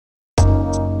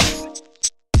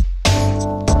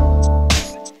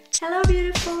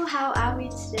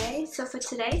so for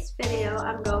today's video,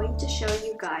 I'm going to show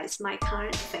you guys my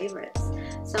current favorites.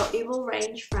 So it will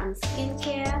range from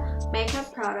skincare,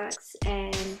 makeup products,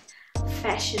 and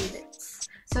fashion bits.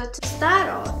 So to start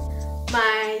off,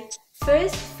 my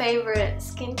first favorite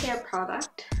skincare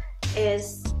product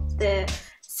is the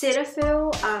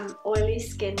Cetaphil Oily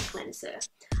Skin Cleanser.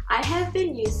 I have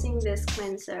been using this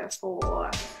cleanser for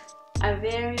a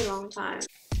very long time.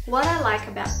 What I like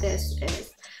about this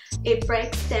is it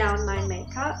breaks down my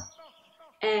makeup,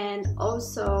 and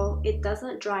also it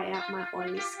doesn't dry out my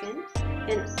oily skin,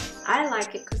 and I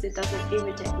like it because it doesn't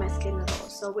irritate my skin at all,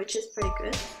 so which is pretty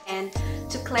good. And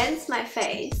to cleanse my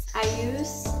face, I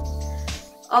use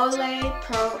Olay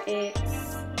Pro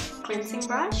X cleansing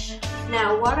brush.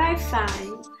 Now what I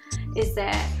find is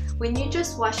that when you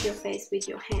just wash your face with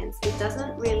your hands, it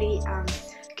doesn't really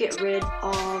get rid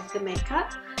of the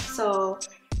makeup, so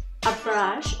a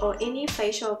brush or any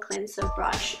facial cleanser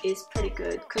brush is pretty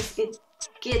good because it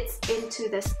gets into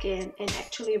the skin and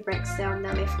actually breaks down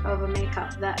the leftover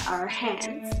makeup that our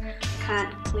hands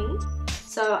can't clean.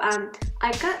 So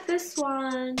I got this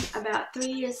one about 3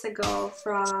 years ago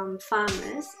from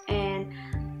Farmers, and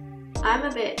I'm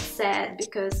a bit sad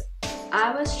because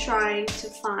I was trying to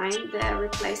find the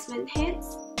replacement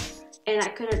heads and I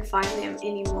couldn't find them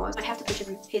anymore. I have to purchase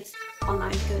heads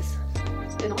online because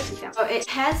they're not to be found. So it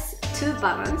has two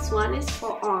buttons. One is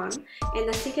for on and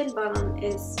the second button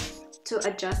is to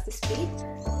adjust the speed.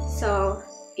 So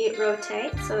it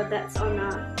rotates, so that's on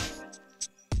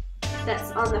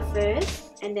the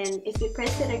first, and then if you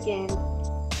press it again,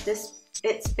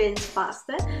 it spins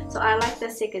faster. So I like the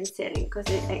second setting because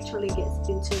it actually gets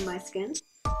into my skin.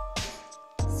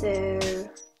 So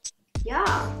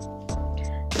yeah.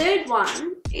 Third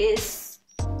one is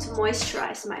to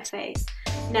moisturize my face.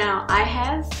 Now I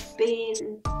have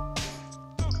been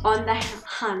on the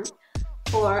hunt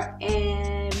for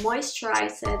a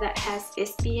moisturizer that has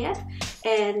SPF,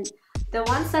 and the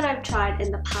ones that I've tried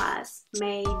in the past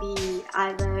may be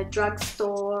either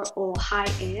drugstore or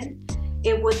high-end.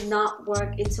 It would not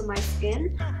work into my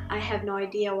skin. I have no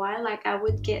idea why. Like, I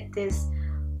would get these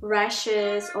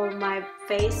rashes or my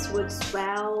face would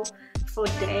swell for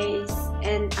days,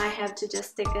 and I have to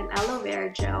just stick an aloe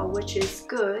vera gel, which is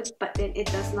good, but then it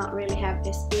does not really have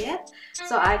SPF.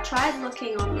 So I tried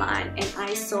looking online and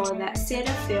I saw that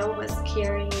Cetaphil was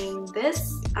carrying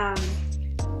this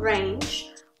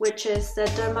range, which is the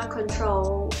Derma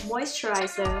Control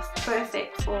Moisturizer,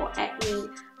 perfect for acne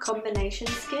combination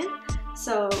skin.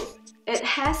 So it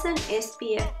has an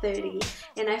SPF 30,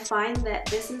 and I find that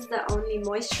this is the only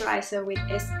moisturizer with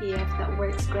SPF that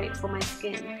works great for my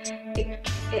skin.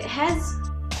 It has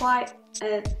quite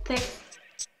a thick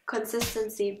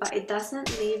consistency, but it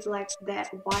doesn't leave like that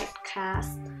white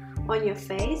cast on your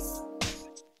face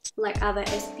like other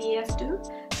SPF do.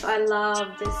 So I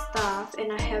love this stuff,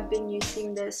 and I have been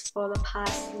using this for the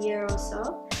past year or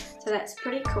so. So that's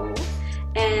pretty cool.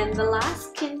 And the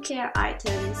last skincare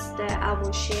items that I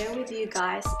will share with you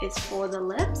guys is for the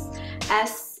lips.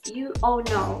 As you all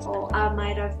know, or I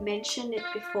might have mentioned it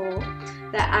before,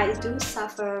 that I do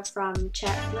suffer from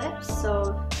chapped lips.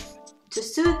 So to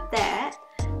soothe that,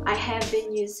 I have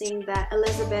been using the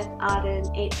Elizabeth Arden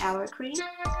 8-Hour Cream.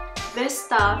 This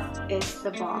stuff is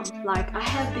the bomb. Like, I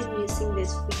have been using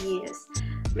this for years,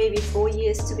 maybe 4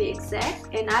 years to be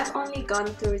exact, and I've only gone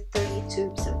through 30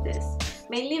 tubes of this.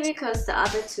 Mainly because the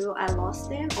other two I lost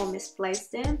them or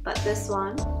misplaced them, but this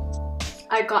one,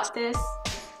 I got this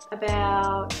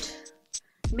about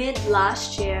mid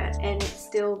last year and it's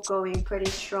still going pretty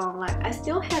strong. Like, I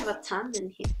still have a ton in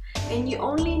here, and you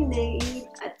only need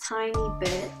a tiny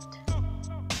bit.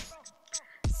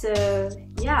 So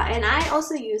yeah, and I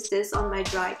also use this on my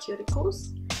dry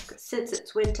cuticles. Since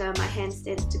it's winter, my hands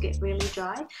tend to get really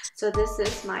dry, so this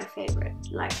is my favorite.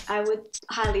 Like, I would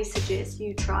highly suggest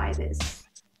you try this.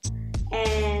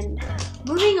 And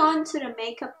moving on to the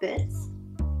makeup bits,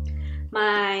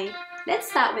 let's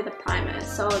start with the primer.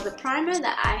 So the primer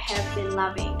that I have been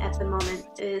loving at the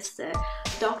moment is the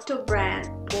Dr. Brandt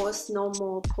Pores No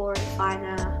More Pore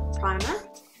Refiner Primer.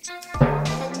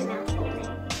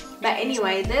 But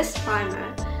anyway, this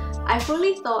primer, I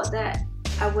fully thought that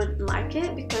I wouldn't like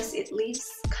it because it leaves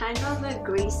kind of a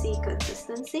greasy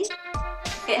consistency.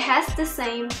 It has the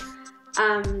same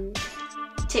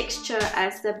texture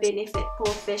as the Benefit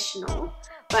Professional,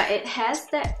 but it has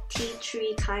that tea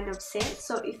tree kind of scent.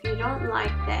 So if you don't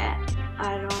like that,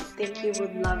 I don't think you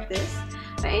would love this.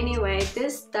 But anyway,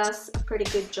 this does a pretty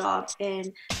good job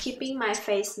in keeping my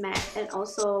face matte and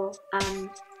also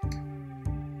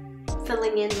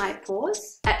filling in my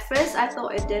pores. At first I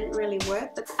thought it didn't really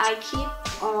work, but I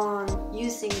keep on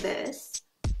using this.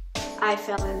 I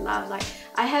fell in love. Like,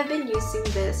 I have been using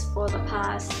this for the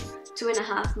past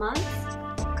 2.5 months,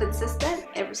 consistent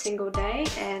every single day,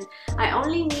 and I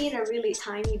only need a really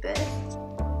tiny bit,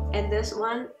 and this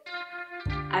one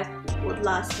would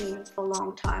last me for a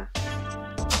long time.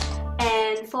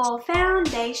 And for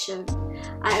foundation,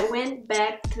 I went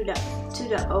back to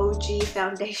the OG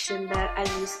foundation that I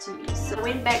used to use. So I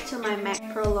went back to my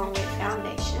MAC Pro Longwear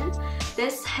foundation.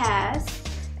 This has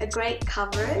a great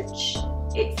coverage.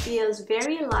 It feels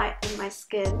very light in my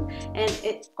skin, and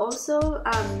it also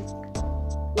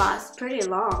lasts pretty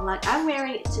long. Like, I'm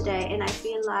wearing it today and I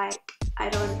feel like I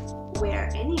don't wear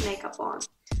any makeup on.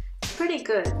 It's pretty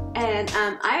good, and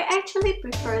I actually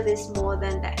prefer this more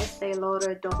than the Estee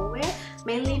Lauder Double Wear,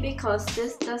 mainly because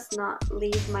this does not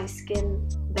leave my skin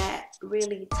that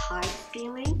really tight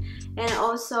feeling, and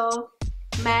also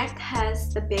MAC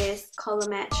has the best color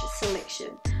match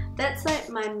selection. That's like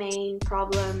my main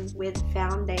problem with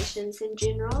foundations in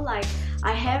general. Like,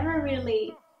 I have a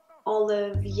really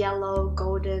olive, yellow,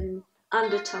 golden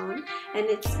undertone, and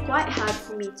it's quite hard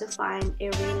for me to find a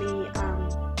really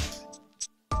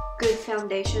good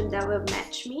foundation that will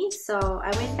match me. So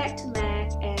I went back to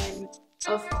MAC, and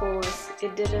of course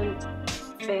it didn't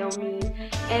fail me,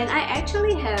 and I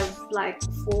actually have like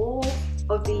 4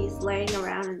 of these laying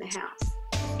around in the house.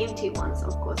 Empty ones,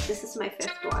 of course. This is my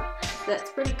 5th one.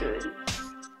 That's pretty good.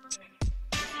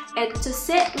 And to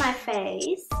set my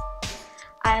face,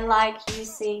 I like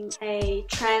using a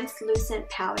translucent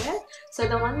powder. So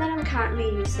the one that I'm currently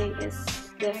using is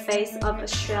the Face of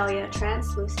Australia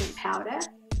translucent powder.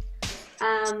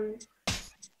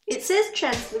 It says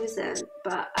translucent,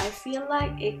 but I feel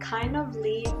like it kind of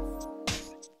leaves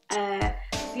a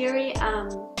very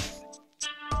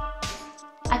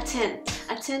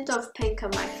a tint of pink on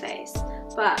my face,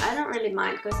 but I don't really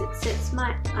mind because it sets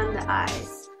my under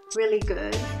eyes really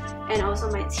good, and also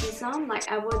my T-zone.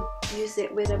 Like, I would use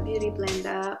it with a beauty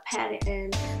blender, pat it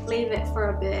in, leave it for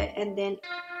a bit, and then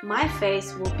my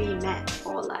face will be matte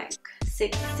for like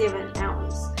 6-7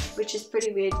 hours, which is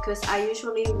pretty weird because I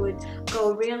usually would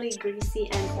go really greasy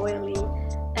and oily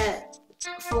at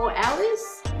 4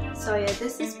 hours. So yeah,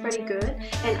 this is pretty good,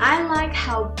 and I like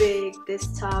how big this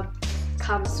tub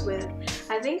comes with.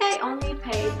 I think I only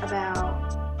paid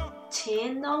about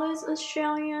 $10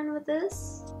 Australian with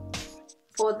this,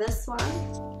 for this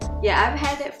one. Yeah, I've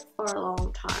had it for a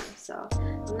long time, so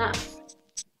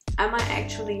I might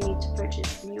actually need to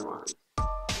purchase a new one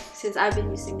since I've been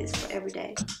using this for every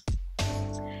day.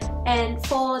 And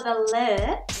for the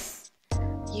lips,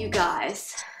 you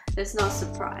guys, there's no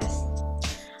surprise.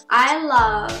 I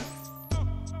love,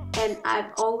 and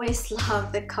I've always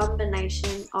loved, the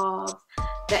combination of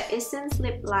the Essence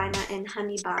Lip Liner and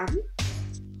Honey Bun,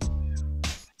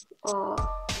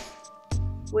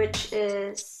 which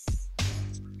is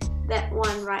that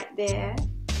one right there,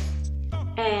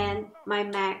 and my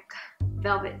MAC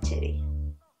Velvet Titty.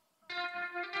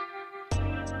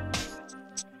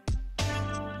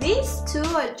 These two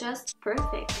are just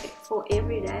perfect for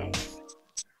every day.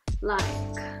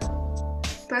 Like,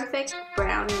 perfect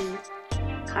brownie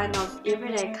kind of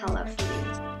everyday color for me.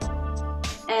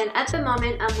 And at the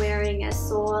moment I'm wearing a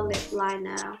Soar lip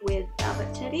liner with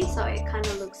Velvet Teddy, so it kind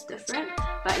of looks different.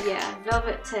 But yeah,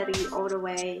 Velvet Teddy all the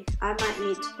way. I might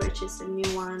need to purchase a new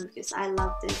one because I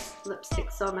love this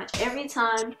lipstick so much. Every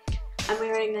time I'm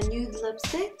wearing a nude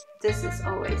lipstick, this is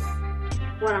always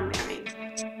what I'm wearing,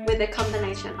 with a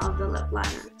combination of the lip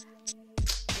liner.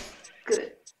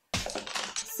 Good.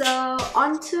 So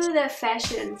onto the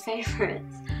fashion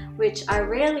favorites, which I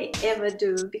rarely ever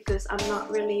do because I'm not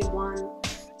really one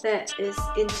that is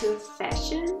into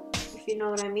fashion, if you know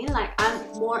what I mean. Like, I'm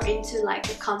more into like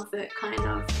a comfort kind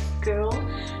of girl,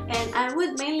 and I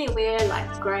would mainly wear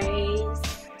like grays,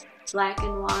 black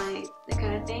and white, that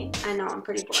kind of thing. I know I'm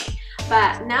pretty boring,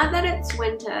 but now that it's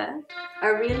winter, I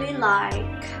really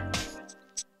like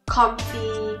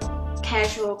comfy,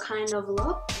 casual kind of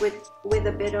look with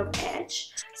a bit of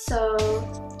edge. So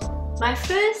my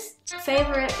first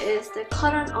favorite is the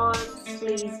Cotton On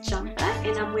Fleece jumper,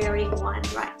 and I'm wearing one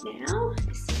right now,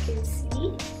 as you can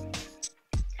see.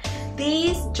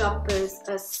 These jumpers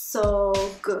are so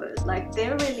good. Like,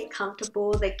 they're really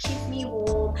comfortable, they keep me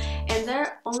warm, and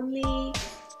they're only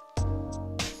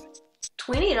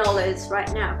 $20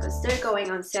 right now because they're going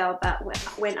on sale. But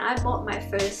when I bought my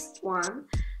first one,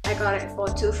 I got it for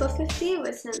 2 for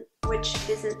 $50, which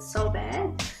isn't so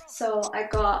bad. So I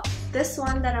got this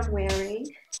one that I'm wearing,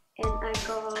 and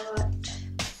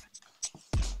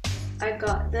I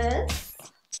got this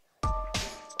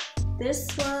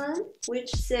one which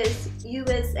says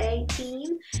USA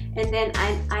team, and then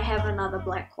I have another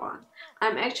black one.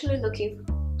 I'm actually looking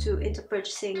into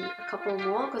purchasing a couple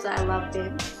more because I love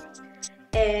them.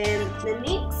 And the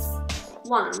next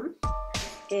one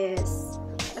is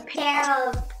a pair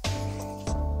of,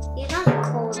 you don't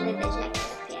call leather jacket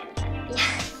a pair, but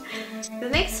yeah. The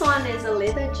next one is a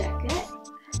leather jacket,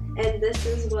 and this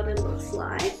is what it looks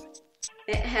like.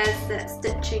 It has that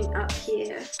stitching up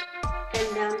here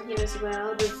and down here as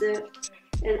well, the zip,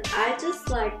 and I just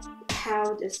like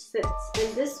how this fits.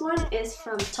 And this one is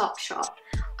from Topshop.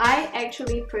 I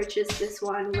actually purchased this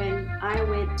one when I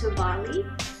went to Bali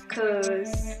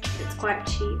because it's quite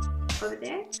cheap over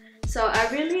there. So I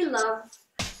really love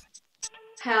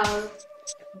how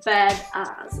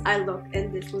badass I look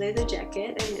in this leather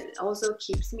jacket, and it also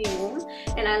keeps me warm.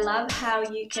 And I love how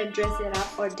you can dress it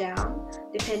up or down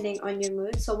depending on your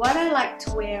mood. So what I like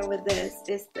to wear with this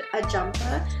is a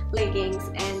jumper, leggings,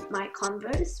 and my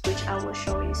Converse, which I will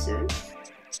show you soon.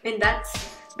 And that's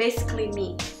basically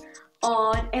me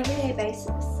on everyday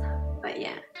basis. But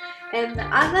yeah, and the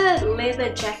other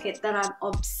leather jacket that I'm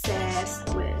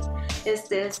obsessed with is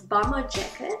this bomber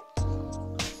jacket.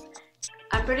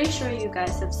 I'm pretty sure you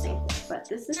guys have seen this, but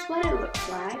this is what it looks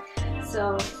like.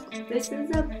 So this is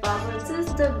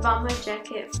the bomber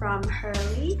jacket from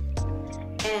Hurley,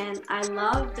 and I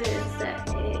love this that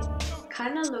it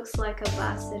kind of looks like a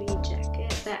varsity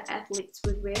jacket that athletes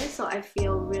would wear, so I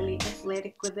feel really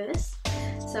athletic with this.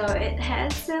 So it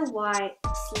has a white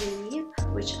sleeve,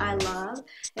 which I love,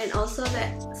 and also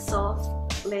that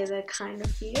soft leather kind of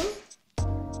feel.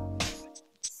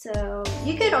 So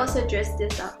you could also dress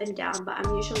this up and down, but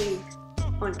I'm usually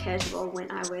on casual when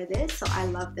I wear this, so I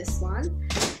love this one.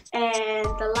 And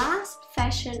the last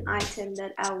fashion item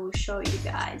that I will show you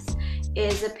guys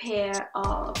is a pair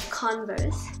of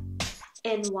Converse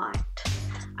in white.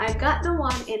 I got the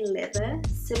one in leather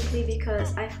simply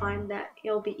because I find that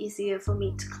it'll be easier for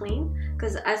me to clean,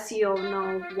 because as you all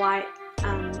know, white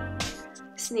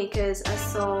sneakers are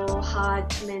so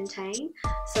hard to maintain.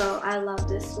 So I love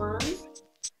this one.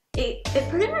 It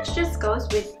pretty much just goes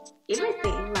with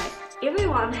everything, like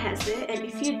everyone has it, and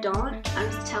if you don't,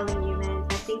 I'm telling you, man,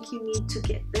 I think you need to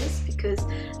get this because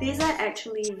these are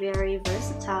actually very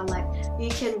versatile. Like you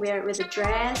can wear it with a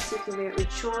dress, you can wear it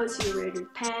with shorts, you can wear it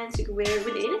with pants, you can wear it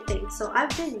with anything. So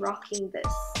I've been rocking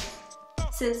this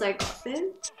since I got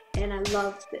them, and I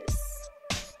love this.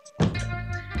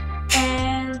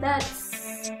 And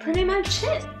that's pretty much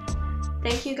it.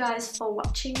 Thank you guys for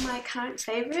watching my current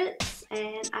favorites,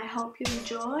 and I hope you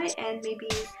enjoy. And maybe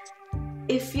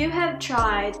if you have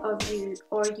tried or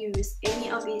used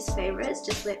any of these favorites,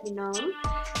 just let me know.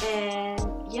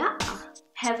 And yeah,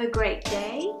 have a great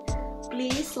day.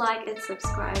 Please like and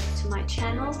subscribe to my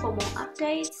channel for more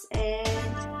updates, and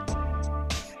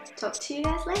talk to you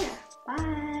guys later.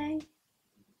 Bye.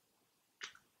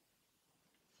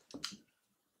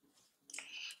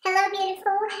 Hello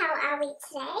beautiful, how are we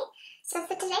today? So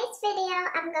for today's video,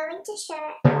 I'm going to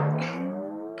share